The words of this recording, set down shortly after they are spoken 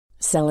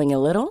Selling a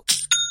little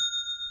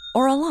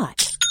or a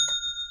lot?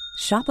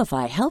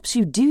 Shopify helps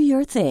you do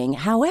your thing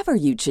however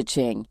you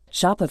cha-ching.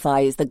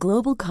 Shopify is the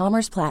global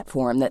commerce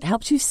platform that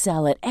helps you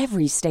sell at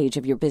every stage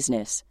of your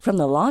business. From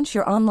the launch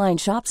your online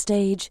shop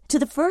stage to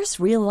the first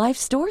real-life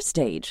store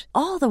stage,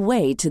 all the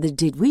way to the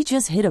did we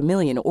just hit a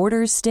million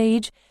orders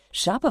stage.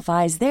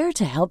 Shopify is there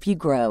to help you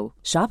grow.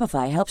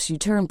 Shopify helps you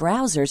turn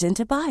browsers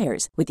into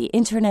buyers with the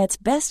internet's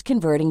best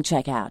converting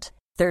checkout.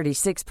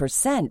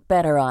 36%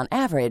 better on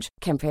average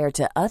compared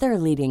to other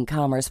leading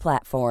commerce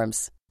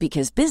platforms.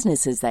 Because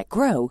businesses that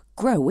grow,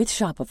 grow with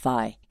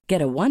Shopify.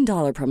 Get a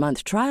 $1 per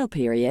month trial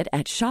period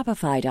at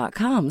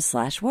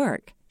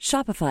shopify.com/work.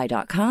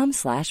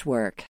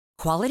 Shopify.com/work.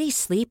 Quality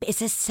sleep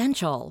is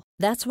essential.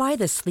 That's why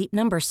the Sleep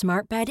Number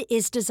Smart Bed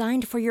is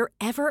designed for your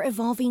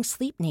ever-evolving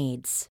sleep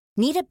needs.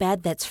 Need a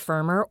bed that's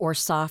firmer or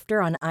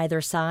softer on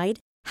either side?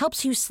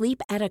 Helps you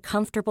sleep at a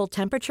comfortable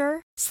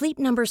temperature? Sleep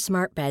Number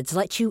Smart Beds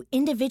let you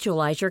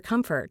individualize your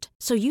comfort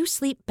so you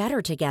sleep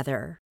better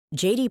together.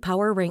 J.D.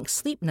 Power ranks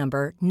Sleep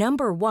Number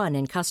number 1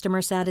 in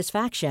customer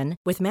satisfaction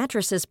with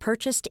mattresses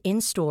purchased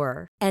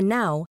in-store. And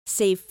now,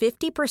 save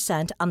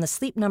 50% on the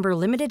Sleep Number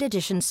Limited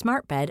Edition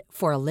Smart Bed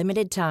for a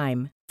limited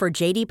time. For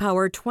J.D.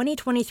 Power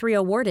 2023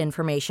 award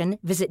information,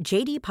 visit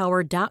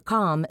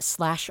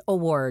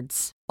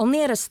jdpower.com/awards.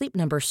 Only at a Sleep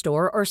Number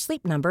store or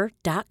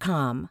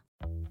sleepnumber.com.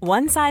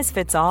 One size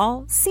fits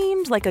all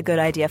seemed like a good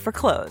idea for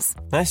clothes.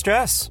 Nice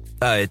dress.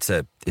 It's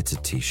a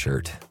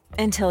t-shirt.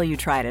 Until you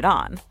tried it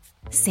on.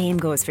 Same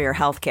goes for your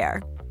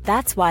healthcare.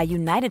 That's why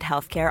United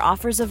Healthcare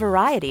offers a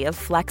variety of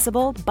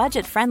flexible,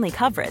 budget-friendly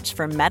coverage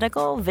for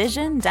medical,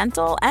 vision,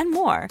 dental, and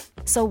more.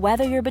 So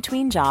whether you're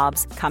between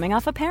jobs, coming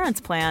off a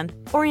parent's plan,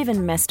 or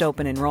even missed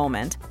open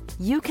enrollment,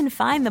 you can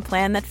find the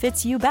plan that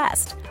fits you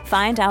best.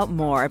 Find out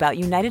more about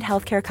United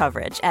Healthcare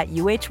coverage at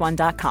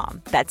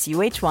uh1.com. That's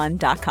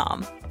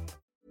uh1.com.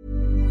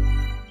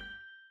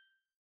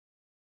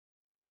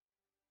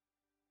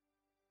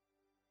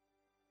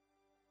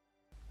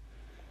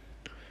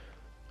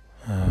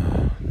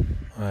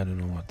 I don't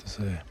know what to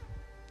say.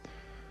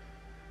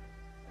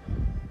 I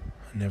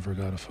never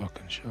got a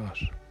fucking shot.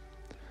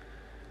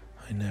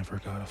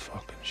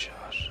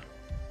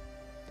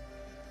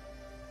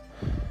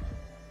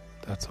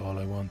 That's all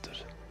I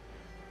wanted.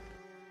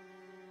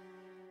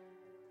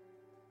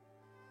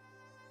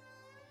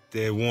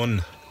 Day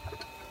one.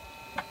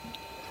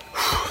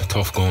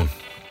 Tough going.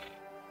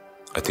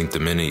 I think the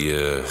minute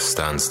you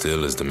stand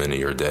still is the minute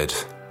you're dead.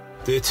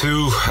 Day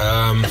 2,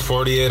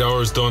 48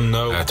 hours done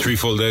now. 3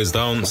 full days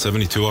down,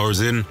 72 hours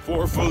in.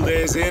 4 full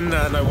days in,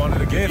 and I wanted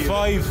to get Day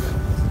 5.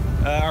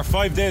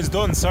 5 days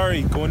done,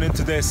 going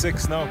into day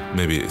 6 now.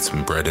 Maybe it's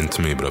been bred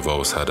into me, but I've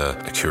always had a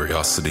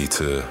curiosity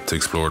to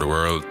explore the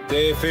world.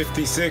 Day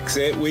 56,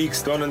 8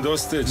 weeks done and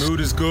dusted. Mood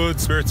is good,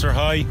 spirits are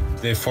high.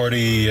 Day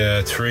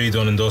 43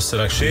 done and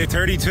dusted actually. Day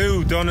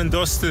 32 done and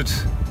dusted.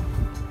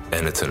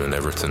 Anything and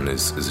everything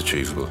is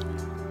achievable.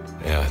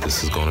 Yeah,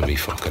 this is going to be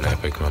fucking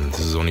epic, man. This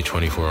is only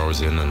 24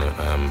 hours in and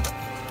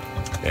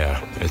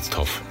it's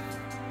tough.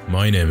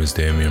 My name is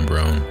Damien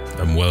Brown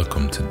and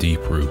welcome to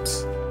Deep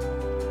Roots.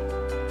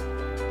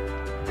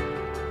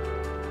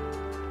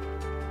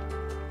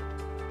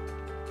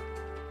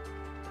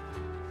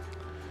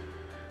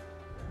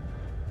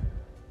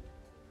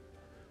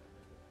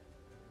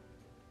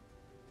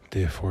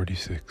 Day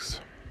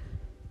 46.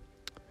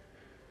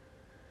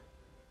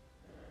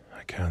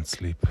 I can't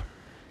sleep.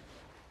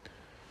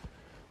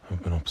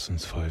 I've been up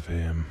since 5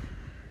 a.m.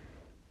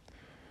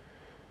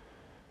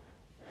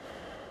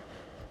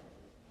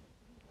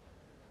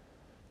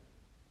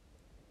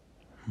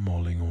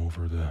 mulling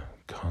over the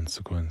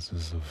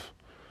consequences of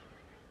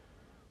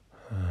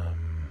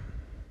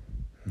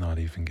not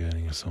even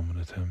getting a summit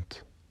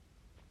attempt.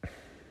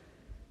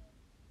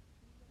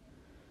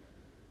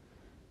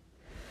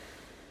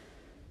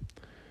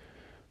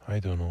 I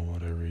don't know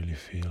what I really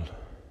feel.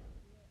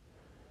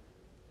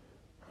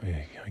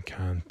 I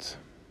can't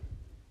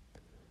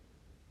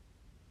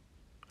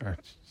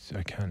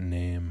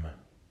name,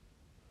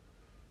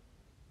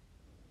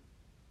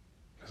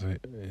 because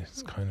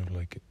it's kind of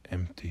like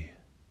empty,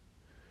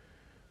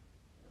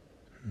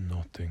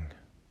 nothing,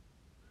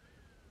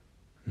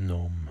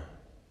 numb.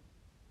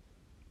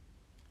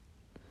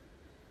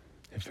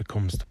 If it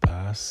comes to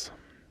pass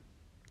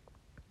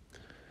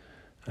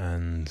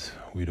and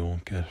we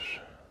don't get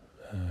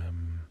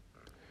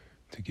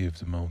to give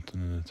the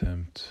mountain an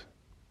attempt,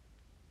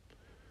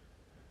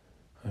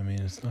 I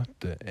mean, it's not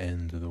the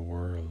end of the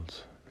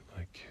world.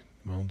 Like,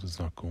 the mountain's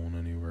not going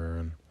anywhere,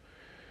 and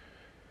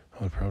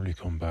I'll probably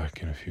come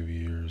back in a few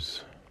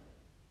years.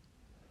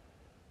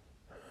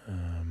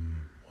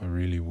 I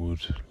really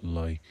would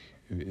like,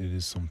 it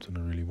is something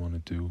I really want to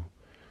do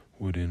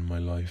within my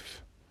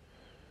life.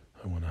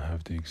 I want to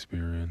have the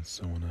experience.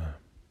 I want to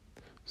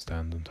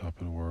stand on top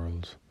of the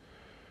world.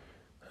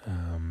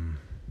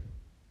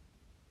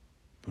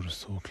 But it's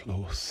so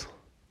close.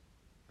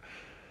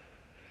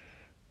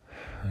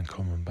 And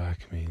coming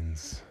back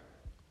means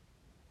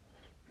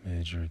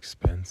major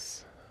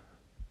expense.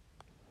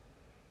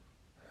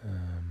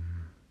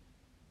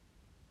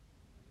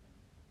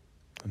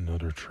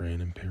 another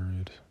training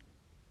period,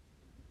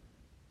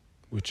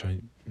 which I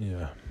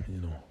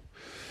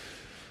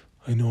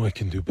know I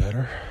can do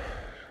better.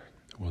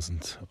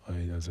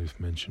 As I've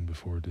mentioned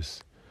before,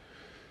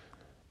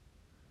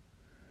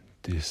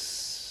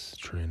 this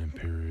training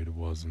period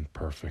wasn't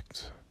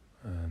perfect,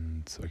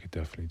 and I could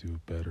definitely do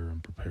it better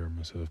and prepare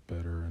myself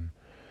better and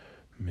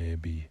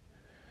maybe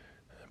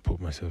put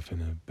myself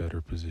in a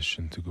better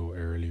position to go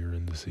earlier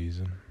in the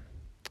season,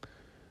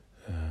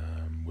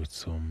 with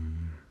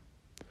some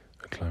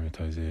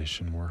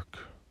acclimatization work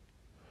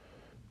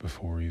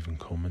before even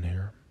coming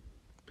here.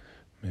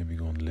 Maybe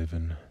go and live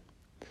in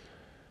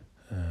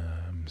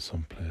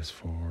someplace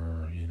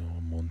for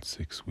a month,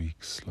 6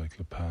 weeks, like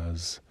La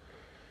Paz,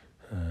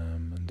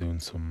 and doing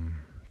some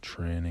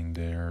training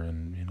there,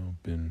 and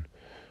been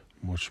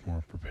much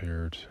more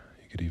prepared.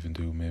 You could even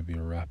do maybe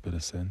a rapid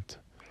ascent.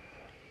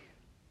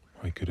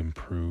 I could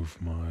improve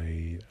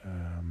my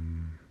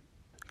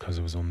because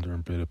I was under a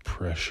bit of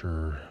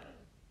pressure,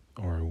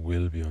 or I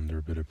will be under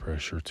a bit of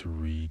pressure to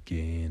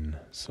regain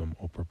some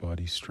upper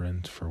body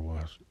strength for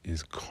what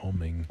is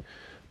coming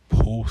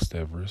post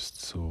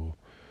Everest. So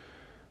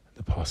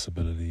the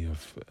possibility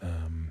of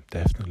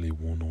definitely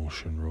 1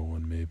 ocean row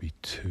and maybe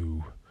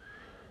 2.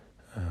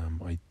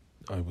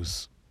 I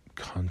was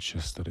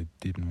conscious that I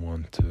didn't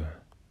want to,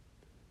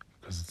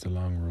 because it's a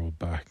long road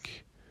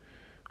back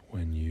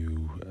when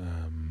you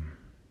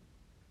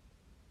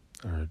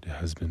or it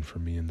has been for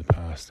me in the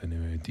past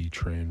anyway, I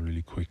detrain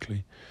really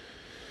quickly.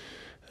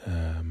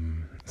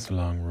 It's a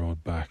long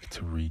road back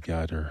to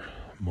regather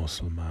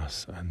muscle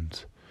mass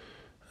and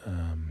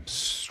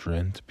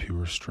strength,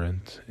 pure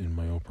strength in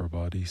my upper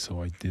body,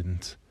 so I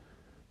didn't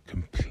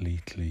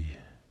completely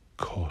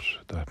cut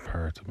that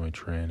part of my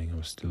training. I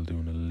was still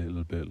doing a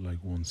little bit,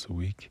 like once a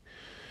week,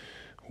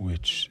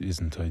 which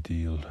isn't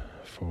ideal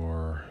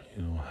for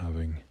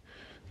having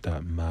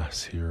that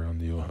mass here on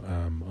the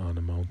on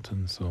a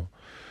mountain. So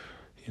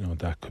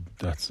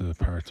that's a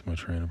part of my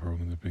training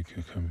program that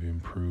can be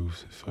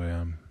improved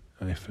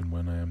if and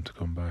when I am to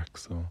come back.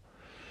 So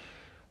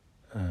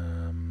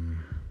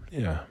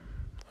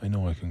I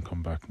know I can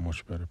come back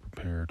much better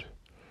prepared.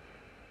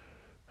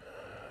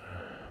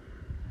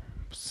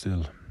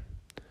 Still,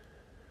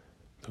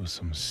 there was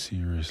some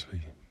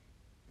seriously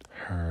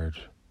hard,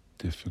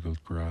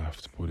 difficult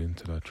graft put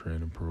into that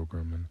training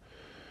program, and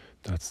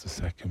that's the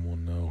second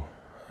one now.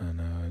 And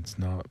it's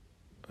not,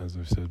 as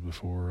I've said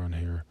before on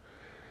here,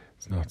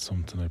 it's not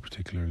something I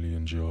particularly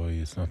enjoy.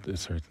 It's not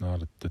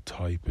the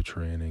type of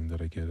training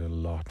that I get a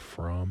lot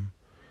from.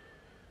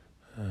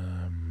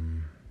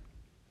 And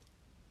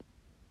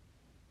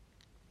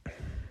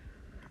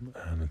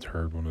a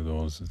third one of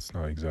those, it's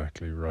not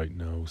exactly right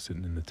now,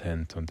 sitting in the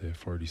tent on day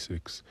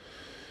 46,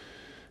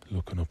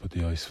 looking up at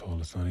the icefall.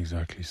 It's not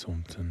exactly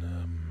something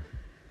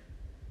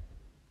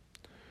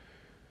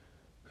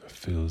that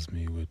fills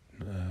me with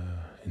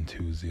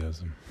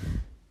enthusiasm.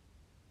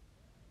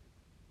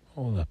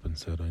 All that being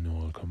said, I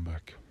know I'll come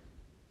back.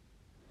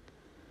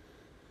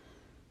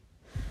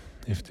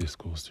 If this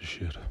goes to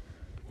shit,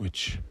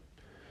 which,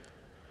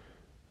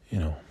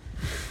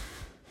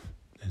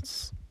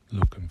 it's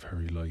looking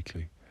very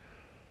likely.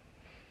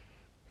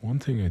 One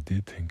thing I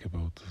did think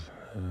about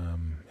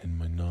in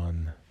my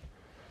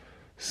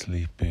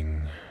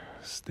non-sleeping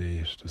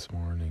state this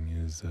morning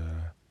is,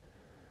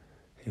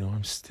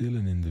 I'm still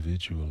an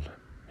individual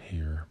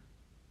here,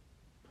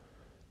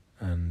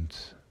 and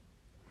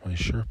my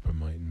Sherpa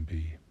mightn't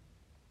be.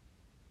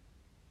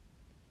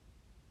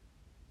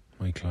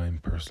 My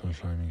personal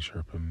climbing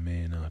Sherpa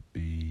may not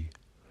be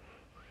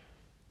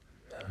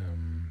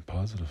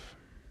positive.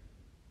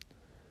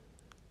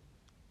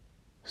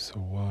 So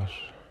what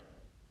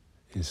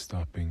is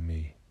stopping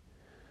me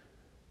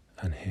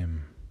and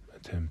him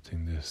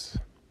attempting this?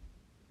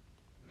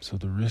 So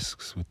the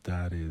risks with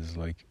that is,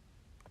 like,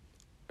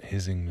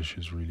 his English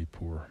is really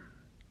poor,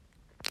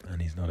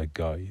 and he's not a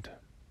guide.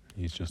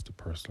 He's just a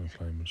personal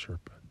climbing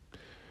Sherpa.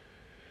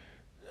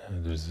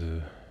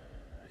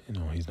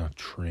 He's not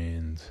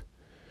trained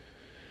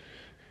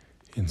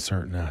in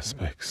certain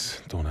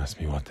aspects. Don't ask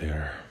me what they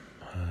are,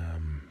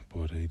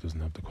 but he doesn't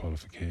have the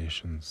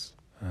qualifications.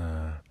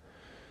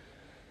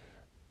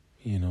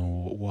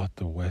 What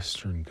the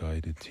Western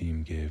guided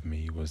team gave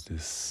me was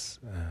this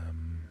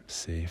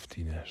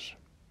safety net,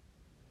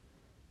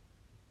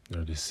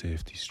 or this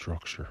safety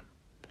structure,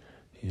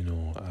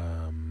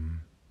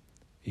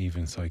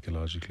 even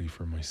psychologically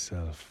for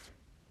myself.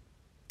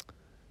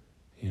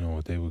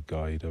 They would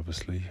guide,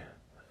 obviously,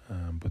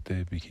 but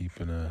they'd be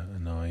keeping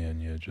an eye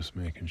on you, just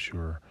making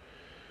sure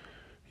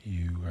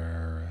you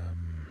are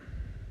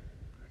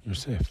you're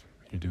safe,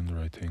 you're doing the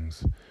right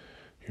things,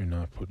 you're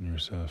not putting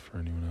yourself or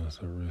anyone else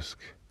at risk.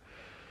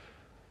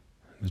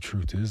 The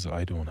truth is,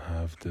 I don't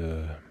have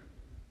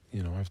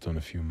I've done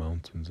a few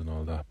mountains and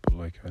all that, but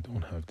I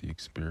don't have the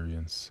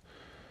experience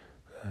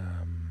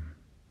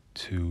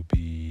to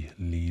be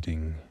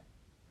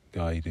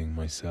guiding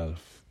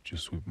myself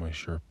just with my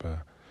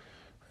Sherpa,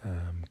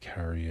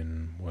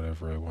 carrying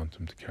whatever I want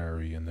them to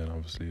carry, and then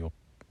obviously up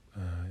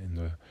in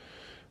the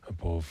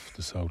above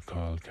the South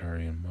Col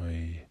carrying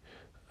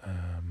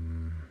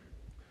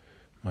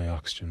my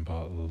oxygen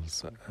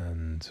bottles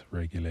and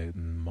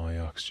regulating my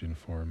oxygen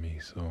for me.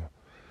 So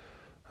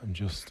I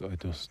just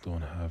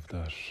don't have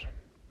that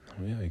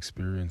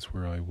experience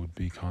where I would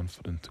be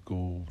confident to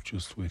go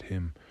just with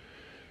him,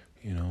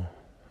 and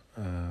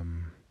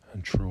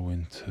throw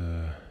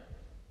into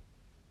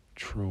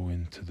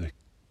the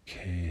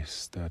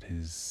case that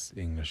his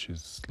English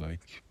is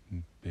like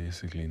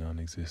basically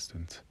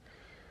non-existent.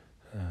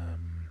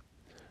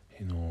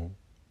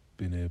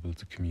 Being able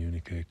to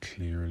communicate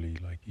clearly,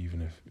 like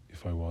even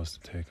if I was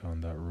to take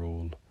on that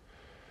role,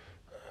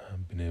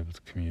 being able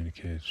to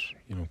communicate,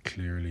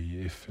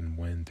 clearly if and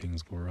when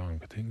things go wrong.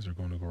 But things are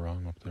going to go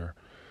wrong up there.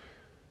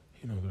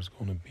 There's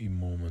going to be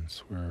moments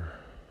where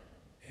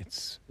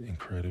it's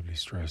incredibly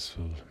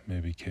stressful,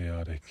 maybe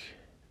chaotic,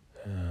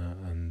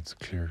 and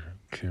clear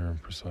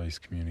and precise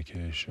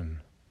communication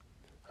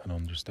and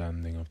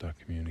understanding of that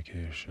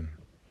communication,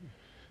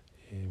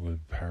 it will be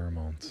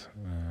paramount.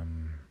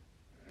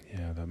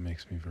 That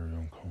makes me very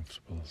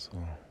uncomfortable. So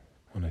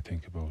when I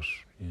think about,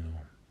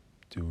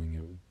 doing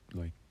it,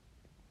 like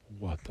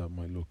what that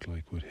might look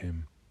like with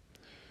him,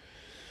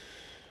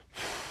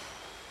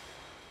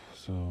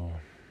 so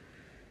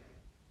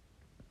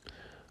I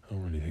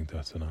don't really think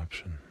that's an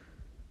option.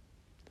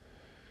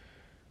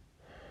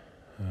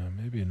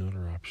 Maybe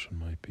another option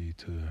might be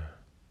to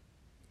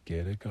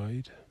get a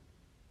guide,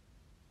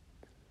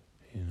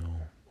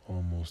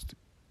 almost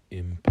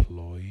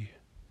employ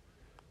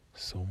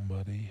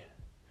somebody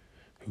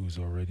who's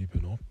already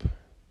been up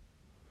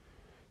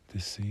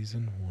this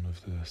season, one of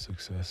the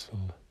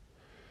successful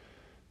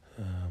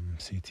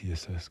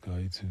CTSS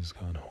guides who's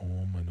gone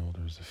home. I know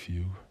there's a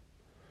few.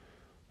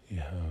 You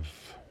have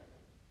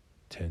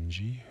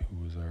Tenji,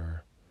 who was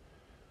our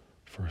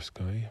first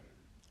guy,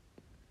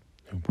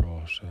 who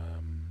brought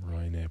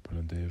Ryan, April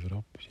and David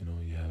up. You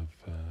have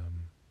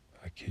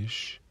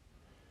Akish,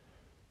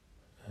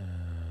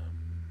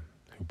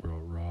 who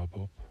brought Rob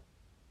up.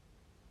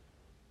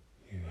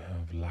 You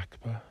have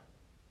Lakba,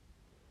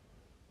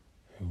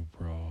 who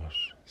brought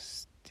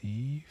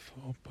Steve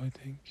up, I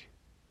think.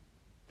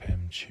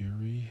 Pem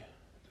Chiri.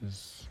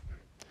 These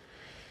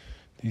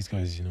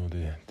guys,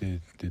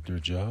 they did their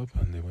job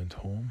and they went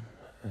home.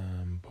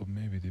 But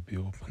maybe they'd be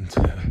open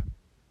to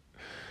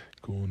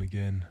going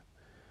again.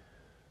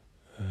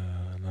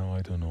 Now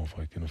I don't know if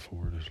I can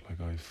afford it.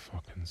 Like, I've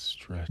fucking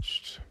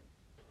stretched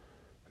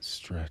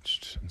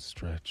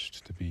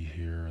to be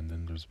here, and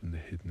then there's been the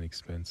hidden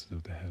expenses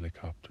of the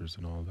helicopters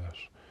and all that.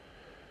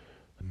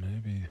 And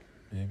maybe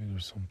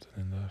there's something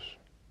in that.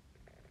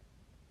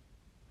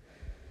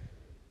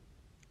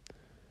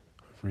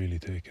 I've really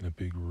taken a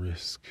big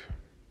risk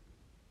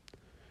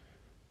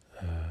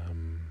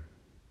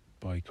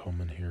by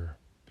coming here,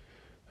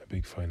 a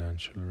big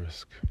financial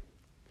risk.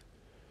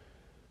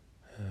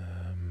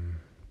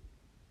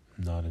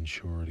 Not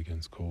insured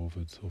against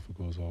COVID, so if it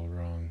goes all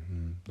wrong,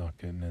 not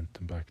getting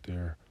anything back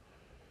there.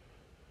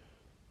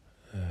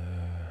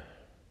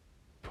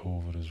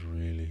 COVID has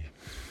really,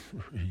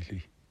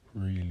 really,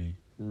 really,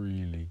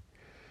 really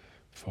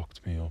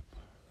fucked me up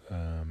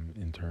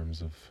in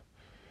terms of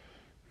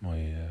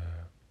my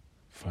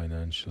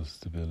financial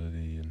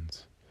stability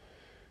and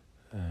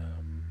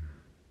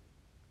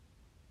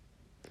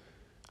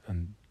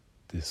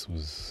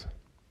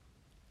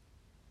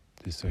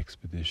this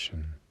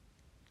expedition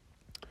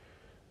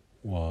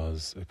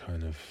was a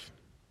kind of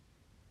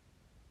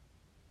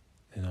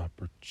an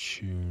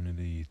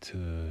opportunity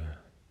to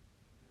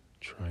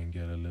try and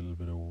get a little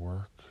bit of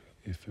work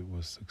if it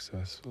was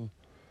successful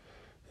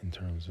in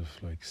terms of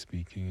like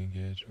speaking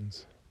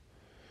engagements.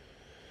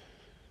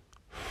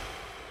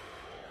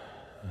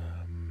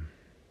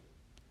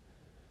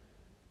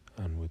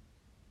 And with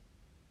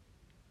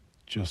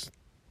just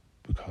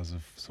because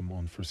of some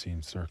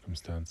unforeseen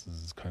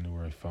circumstances is kind of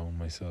where I found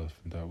myself,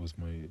 and that was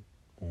my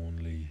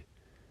only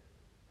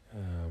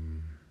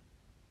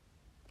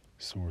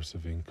source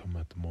of income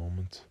at the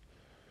moment.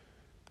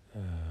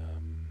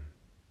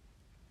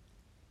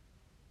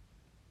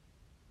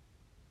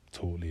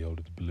 Totally out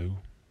of the blue,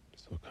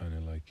 so kind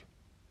of like,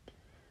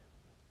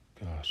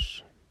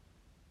 gosh,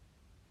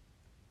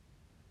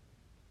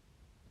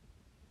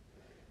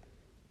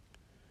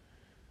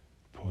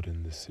 put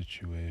in this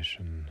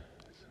situation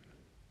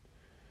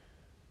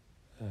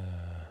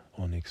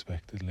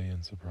unexpectedly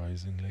and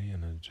surprisingly,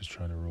 and I'm just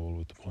trying to roll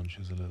with the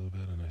punches a little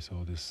bit. And I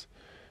saw this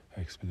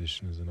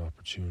expedition as an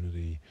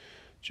opportunity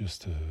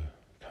just to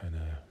kind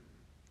of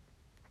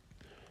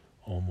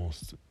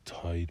almost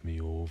tide me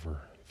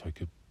over, if I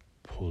could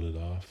pull it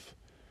off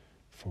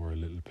for a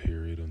little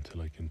period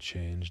until I can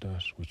change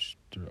that, which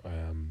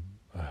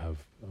I have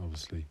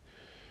obviously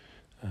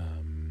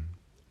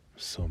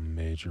some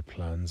major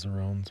plans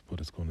around, but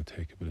it's going to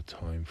take a bit of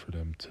time for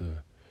them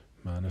to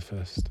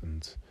manifest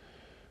and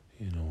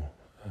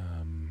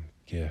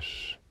get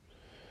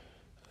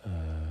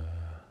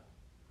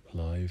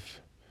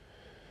live.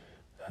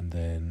 And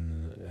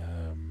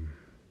then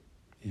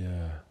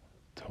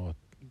thought,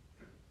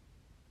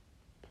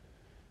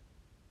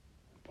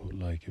 but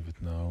like of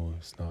it now.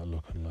 It's not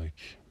looking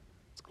like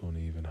it's going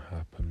to even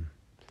happen.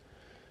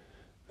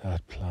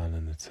 That plan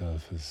in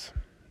itself is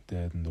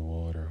dead in the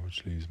water,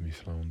 which leaves me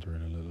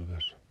floundering a little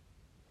bit.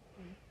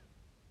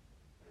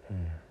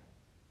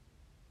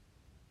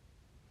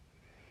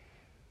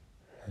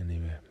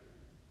 Anyway,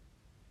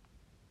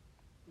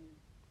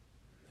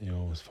 you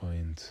always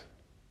find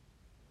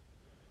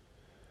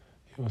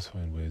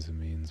ways and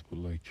means, but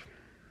like,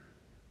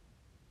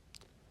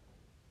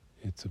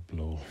 it's a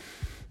blow.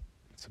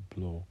 It's a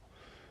blow.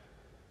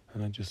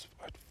 And I'd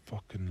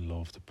fucking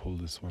love to pull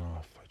this one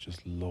off. I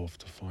just love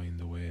to find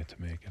a way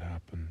to make it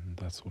happen. And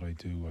that's what I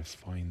do. I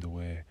find a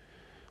way.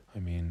 I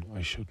mean,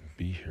 I shouldn't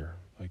be here.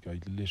 Like, I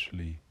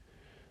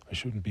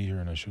shouldn't be here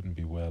and I shouldn't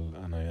be well.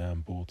 And I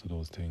am both of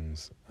those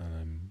things.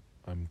 And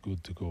I'm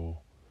good to go.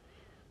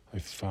 I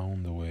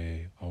found a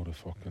way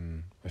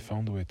I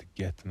found a way to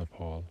get to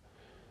Nepal.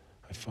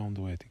 I found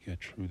a way to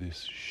get through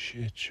this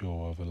shit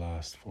show of the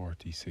last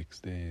 46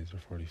 days or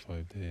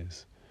 45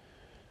 days.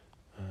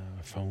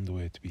 I found a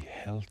way to be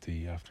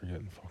healthy after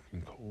getting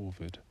fucking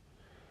COVID.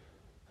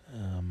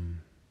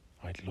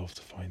 I'd love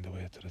to find a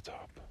way to the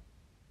top.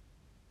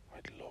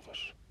 I'd love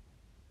it.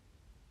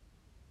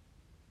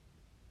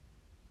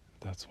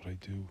 That's what I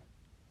do.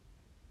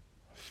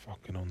 I'm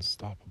fucking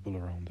unstoppable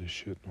around this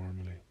shit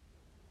normally.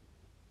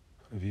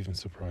 I've even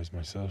surprised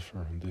myself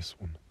around this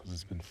one, because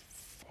it's been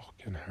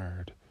fucking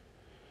hard.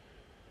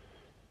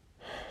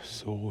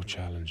 So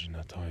challenging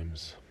at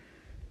times.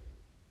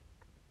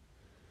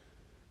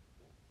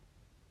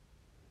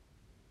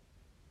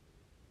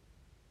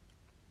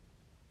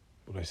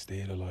 But I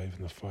stayed alive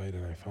in the fight,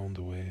 and I found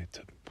a way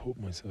to put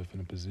myself in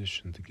a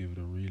position to give it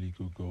a really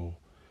good go.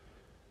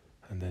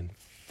 And then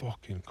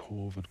fucking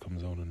COVID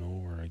comes out of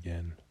nowhere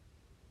again.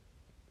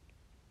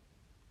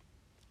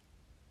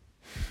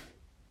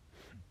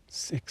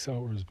 6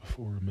 hours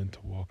before we're meant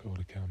to walk out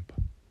of camp.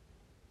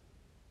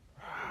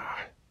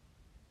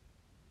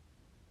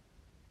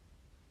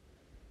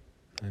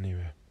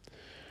 Anyway,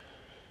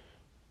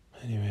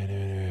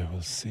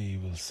 we'll see.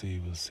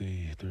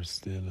 There's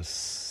still a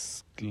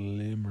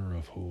glimmer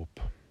of hope.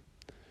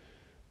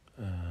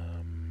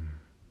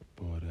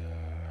 But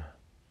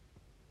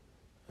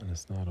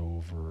it's not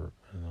over,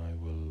 and I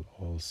will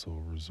also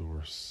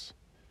resource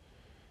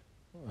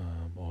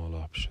all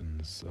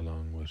options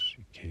along with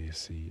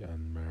Casey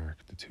and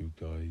Mark, the two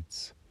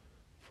guides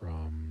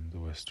from the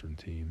Western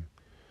team,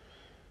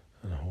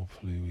 and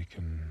hopefully we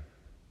can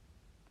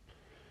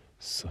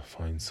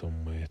find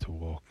some way to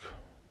walk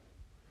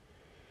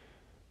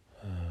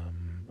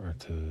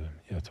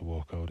to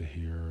walk out of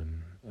here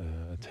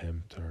and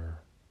attempt or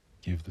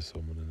give the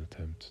summit an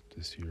attempt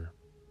this year.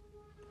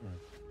 Right.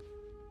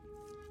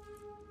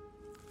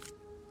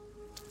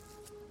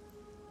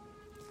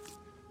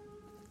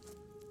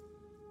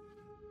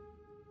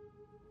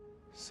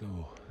 So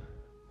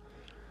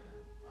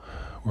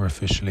we're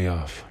officially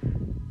off.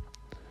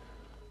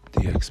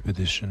 The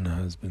expedition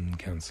has been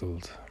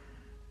cancelled.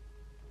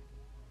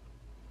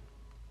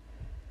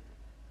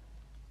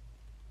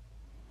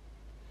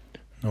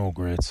 No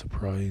great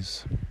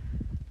surprise.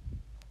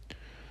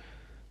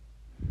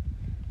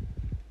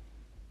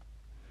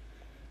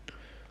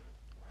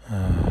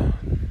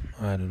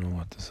 I don't know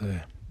what to say.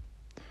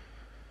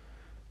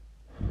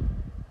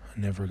 I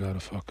never got a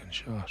fucking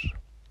shot.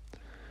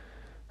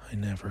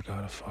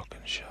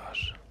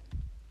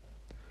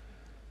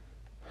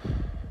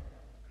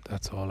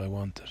 That's all I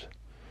wanted.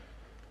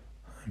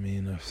 I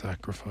mean, I've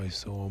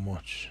sacrificed so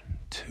much.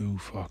 2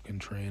 fucking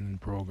training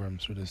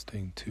programs for this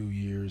thing, 2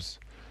 years.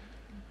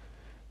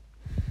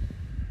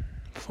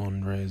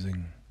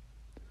 Fundraising,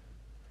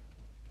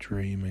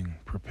 dreaming,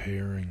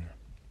 preparing.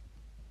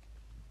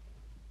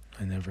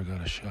 I never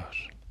got a shot.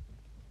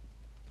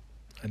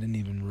 I didn't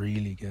even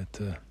really get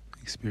to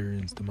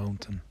experience the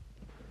mountain.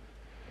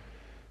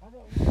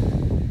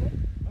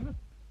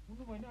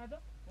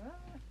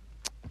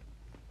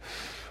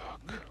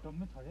 Fuck.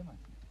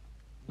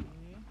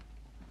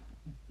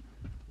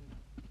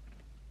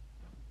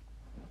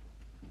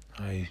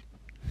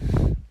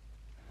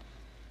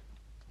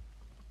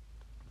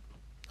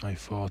 I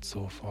fought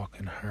so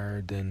fucking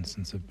hard then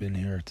since I've been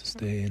here to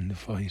stay in the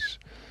fight,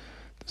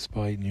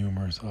 despite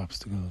numerous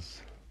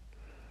obstacles.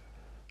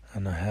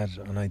 And I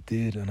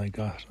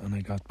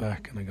got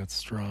back, and I got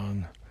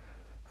strong,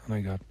 and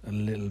I got a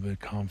little bit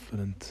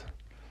confident,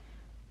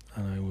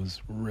 and I was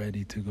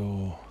ready to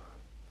go.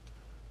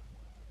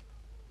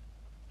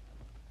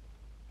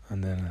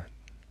 And then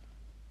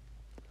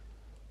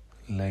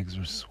legs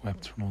were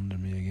swept from under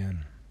me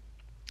again.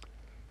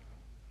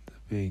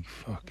 Big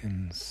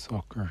fucking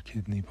sucker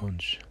kidney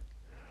punch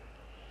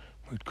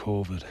with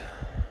COVID.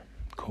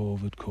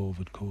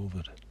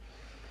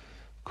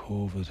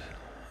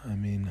 I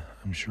mean,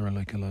 I'm sure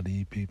like a lot of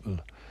you people,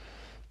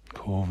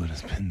 COVID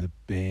has been the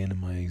bane of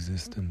my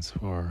existence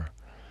for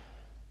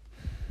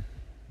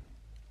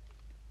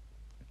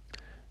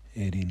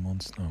 18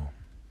 months now,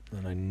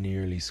 and I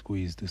nearly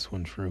squeezed this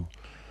one through.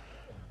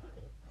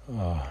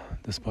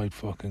 Despite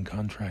fucking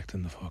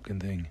contracting the fucking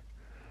thing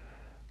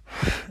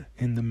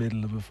in the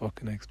middle of a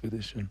fucking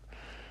expedition.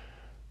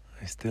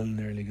 I still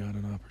nearly got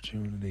an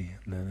opportunity,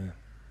 and then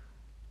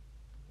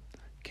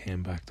it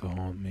came back to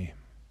haunt me.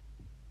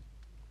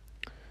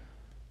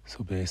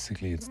 So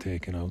basically it's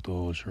taken out the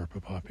whole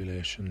Sherpa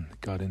population.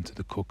 It got into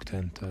the cook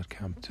tent at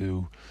Camp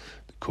 2.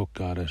 The cook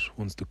got it.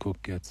 Once the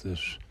cook gets it,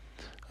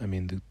 I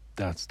mean,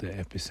 that's the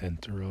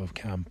epicenter of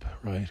camp,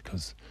 right?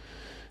 Because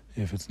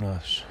if it's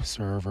not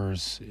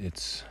servers,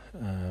 it's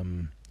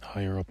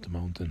higher up the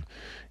mountain.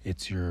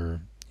 It's your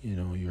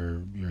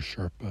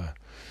Sherpa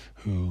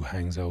who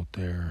hangs out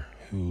there,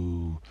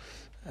 who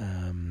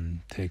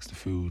takes the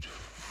food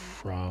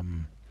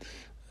from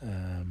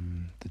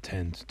the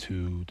tent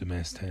to the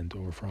mess tent,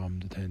 or from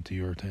the tent to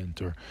your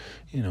tent, or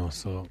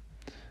so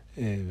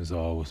it was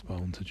always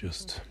bound to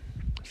just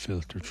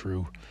filter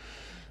through.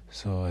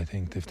 So I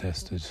think they've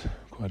tested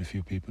quite a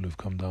few people who've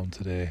come down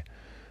today,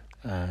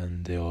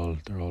 and they're all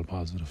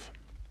positive.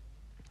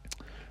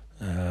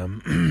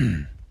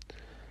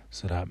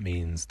 So that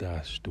means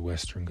that the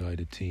Western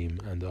Guided team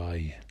and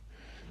I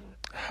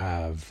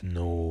have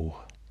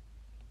no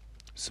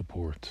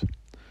support.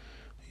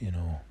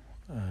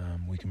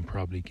 We can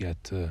probably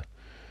get to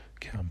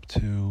Camp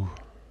 2,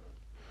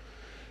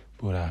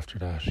 but after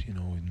that,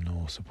 with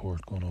no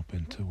support going up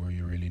into where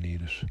you really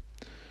need it,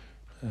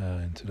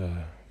 into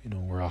the,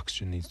 where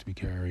oxygen needs to be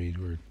carried,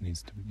 where it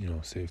needs to be,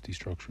 safety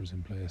structures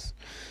in place.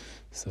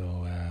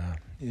 So,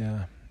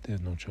 yeah, they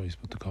had no choice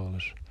but to call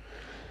it.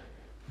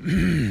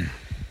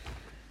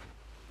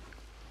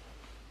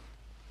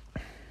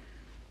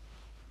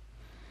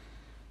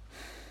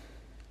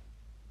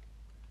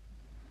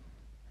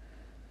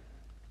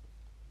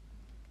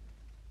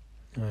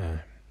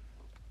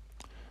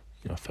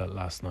 I felt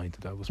last night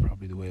that was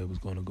probably the way it was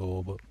going to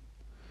go, but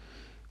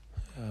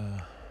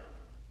and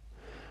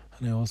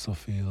I also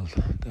feel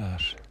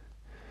that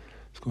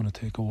it's going to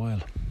take a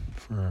while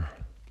for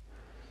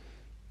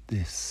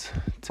this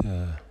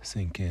to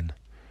sink in,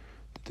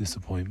 the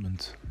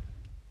disappointment.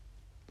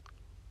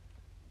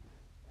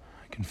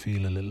 I can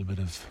feel a little bit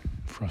of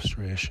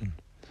frustration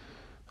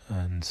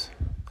and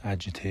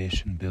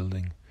agitation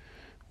building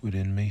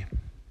within me,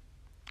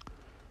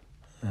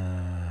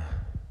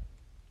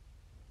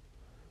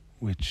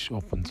 which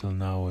up until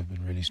now I've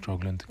been really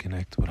struggling to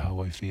connect with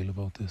how I feel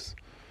about this,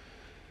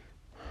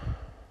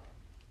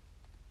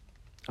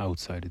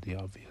 outside of the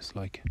obvious,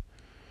 like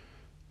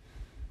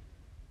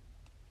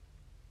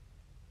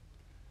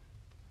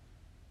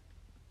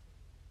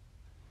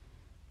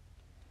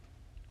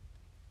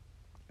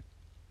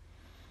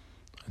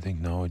I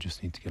think now I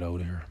just need to get out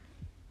of here,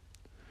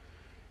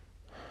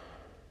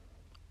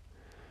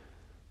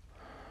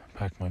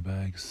 pack my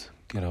bags,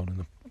 get out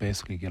in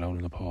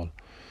Nepal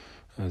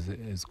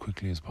as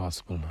quickly as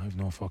possible. I have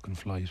no fucking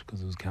flight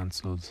because it was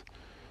cancelled,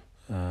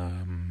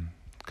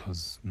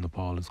 because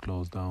Nepal is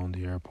closed down,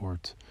 the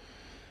airport.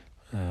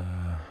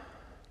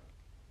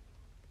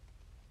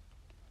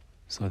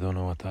 So I don't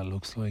know what that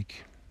looks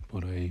like,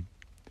 but I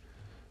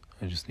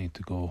just need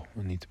to go.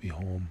 I need to be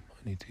home.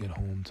 I need to get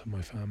home to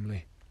my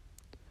family.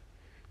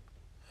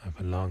 I've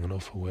been long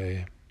enough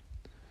away,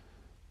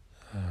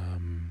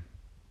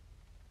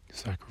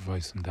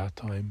 sacrificing that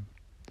time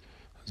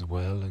as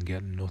well and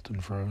getting nothing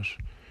for it.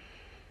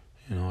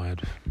 I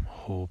had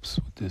hopes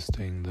with this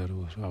thing that it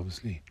would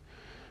obviously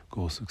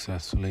go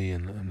successfully,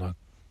 and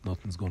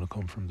nothing's going to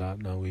come from that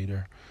now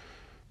either.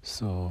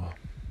 So,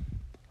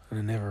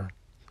 and I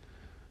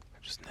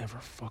just never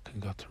fucking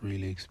got to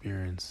really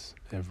experience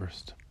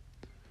Everest.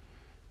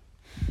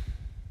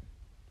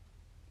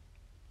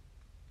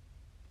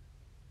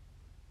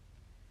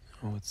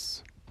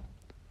 It's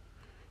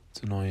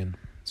annoying,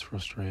 it's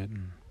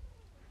frustrating.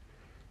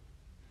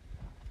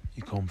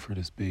 You come for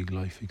this big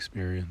life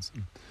experience,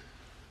 and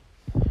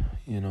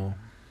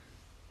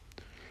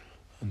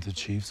and to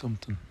achieve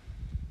something,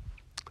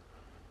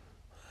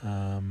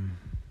 and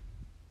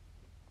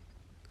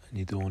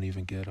you don't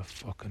even get a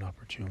fucking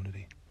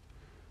opportunity.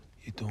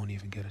 You don't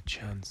even get a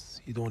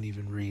chance. You don't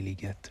even really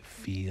get to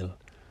feel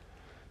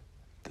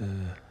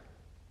the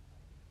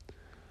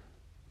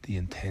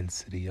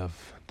intensity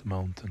of the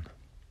mountain.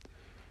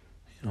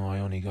 I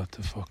only got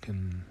to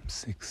fucking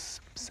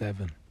 6,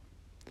 7.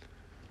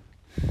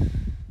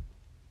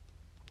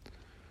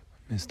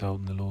 Missed out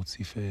on the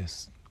Lhotse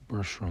Face,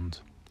 Bergschrund,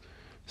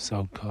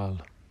 South Col,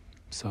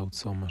 South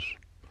Summit,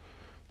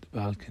 the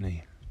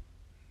balcony,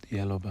 the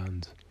Yellow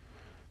Band,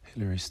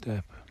 Hillary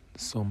Step, the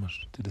summit,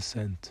 the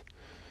descent,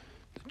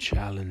 the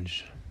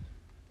challenge.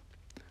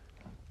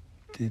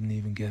 Didn't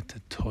even get to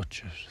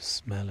touch it,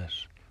 smell it.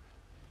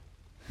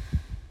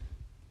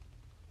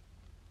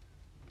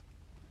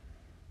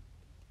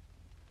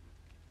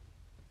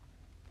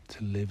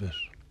 To live it,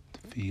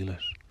 to feel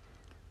it.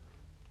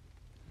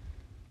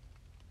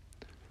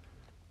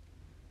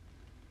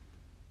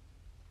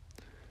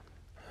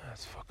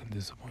 That's fucking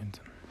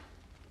disappointing.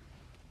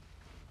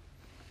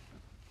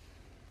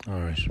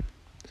 Alright.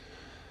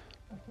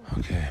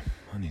 Okay,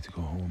 I need to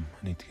go home.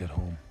 I need to get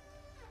home.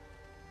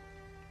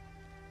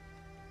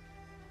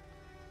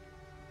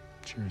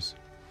 Cheers.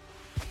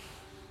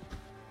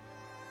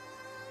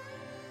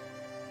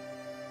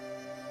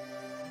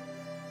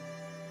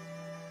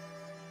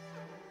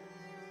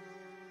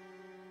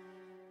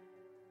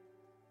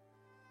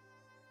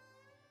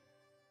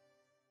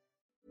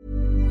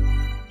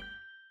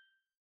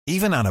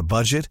 Even on a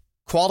budget,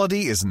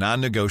 quality is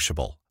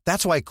non-negotiable.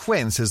 That's why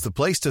Quince is the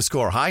place to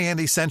score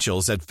high-end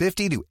essentials at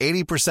 50 to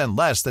 80%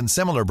 less than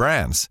similar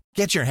brands.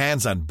 Get your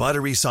hands on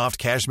buttery soft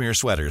cashmere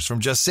sweaters from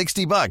just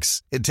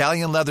 $60,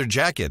 Italian leather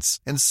jackets,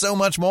 and so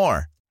much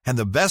more. And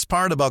the best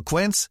part about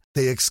Quince,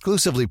 they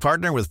exclusively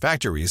partner with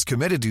factories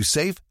committed to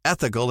safe,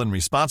 ethical, and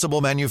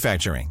responsible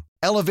manufacturing.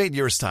 Elevate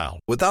your style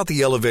without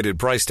the elevated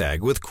price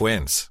tag with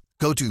Quince.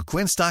 Go to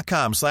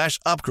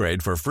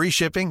quince.com/upgrade for free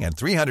shipping and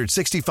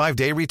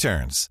 365-day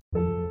returns.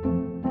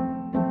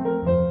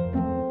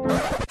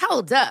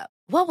 Hold up.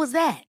 What was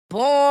that?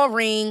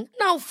 Boring.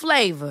 No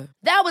flavor.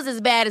 That was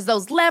as bad as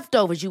those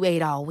leftovers you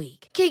ate all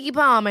week. Keke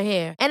Palmer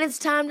here, and it's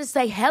time to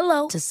say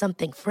hello to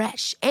something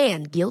fresh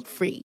and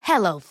guilt-free.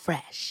 Hello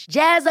Fresh.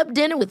 Jazz up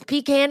dinner with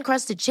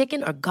pecan-crusted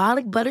chicken or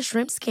garlic butter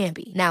shrimp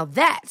scampi. Now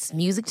that's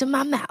music to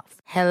my mouth.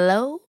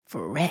 Hello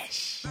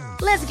Fresh.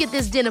 Let's get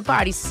this dinner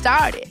party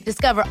started.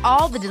 Discover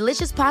all the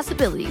delicious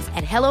possibilities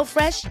at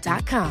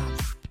HelloFresh.com.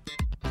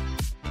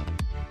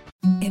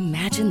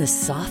 Imagine the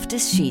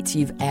softest sheets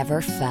you've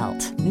ever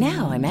felt.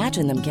 Now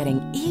imagine them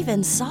getting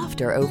even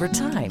softer over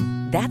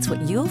time. That's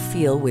what you'll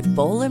feel with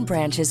Boll &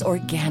 Branch's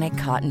organic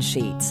cotton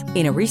sheets.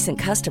 In a recent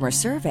customer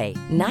survey,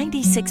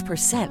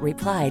 96%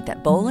 replied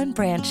that Boll &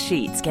 Branch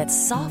sheets get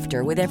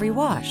softer with every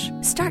wash.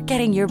 Start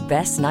getting your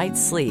best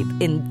night's sleep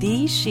in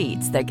these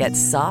sheets that get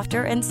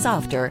softer and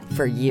softer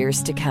for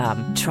years to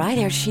come. Try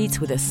their sheets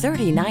with a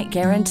 30-night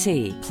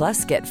guarantee.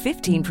 Plus, get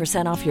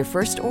 15% off your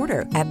first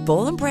order at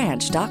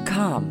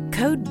bollandbranch.com.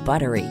 Code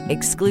BUTTERY.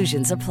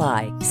 Exclusions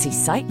apply. See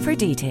site for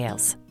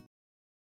details.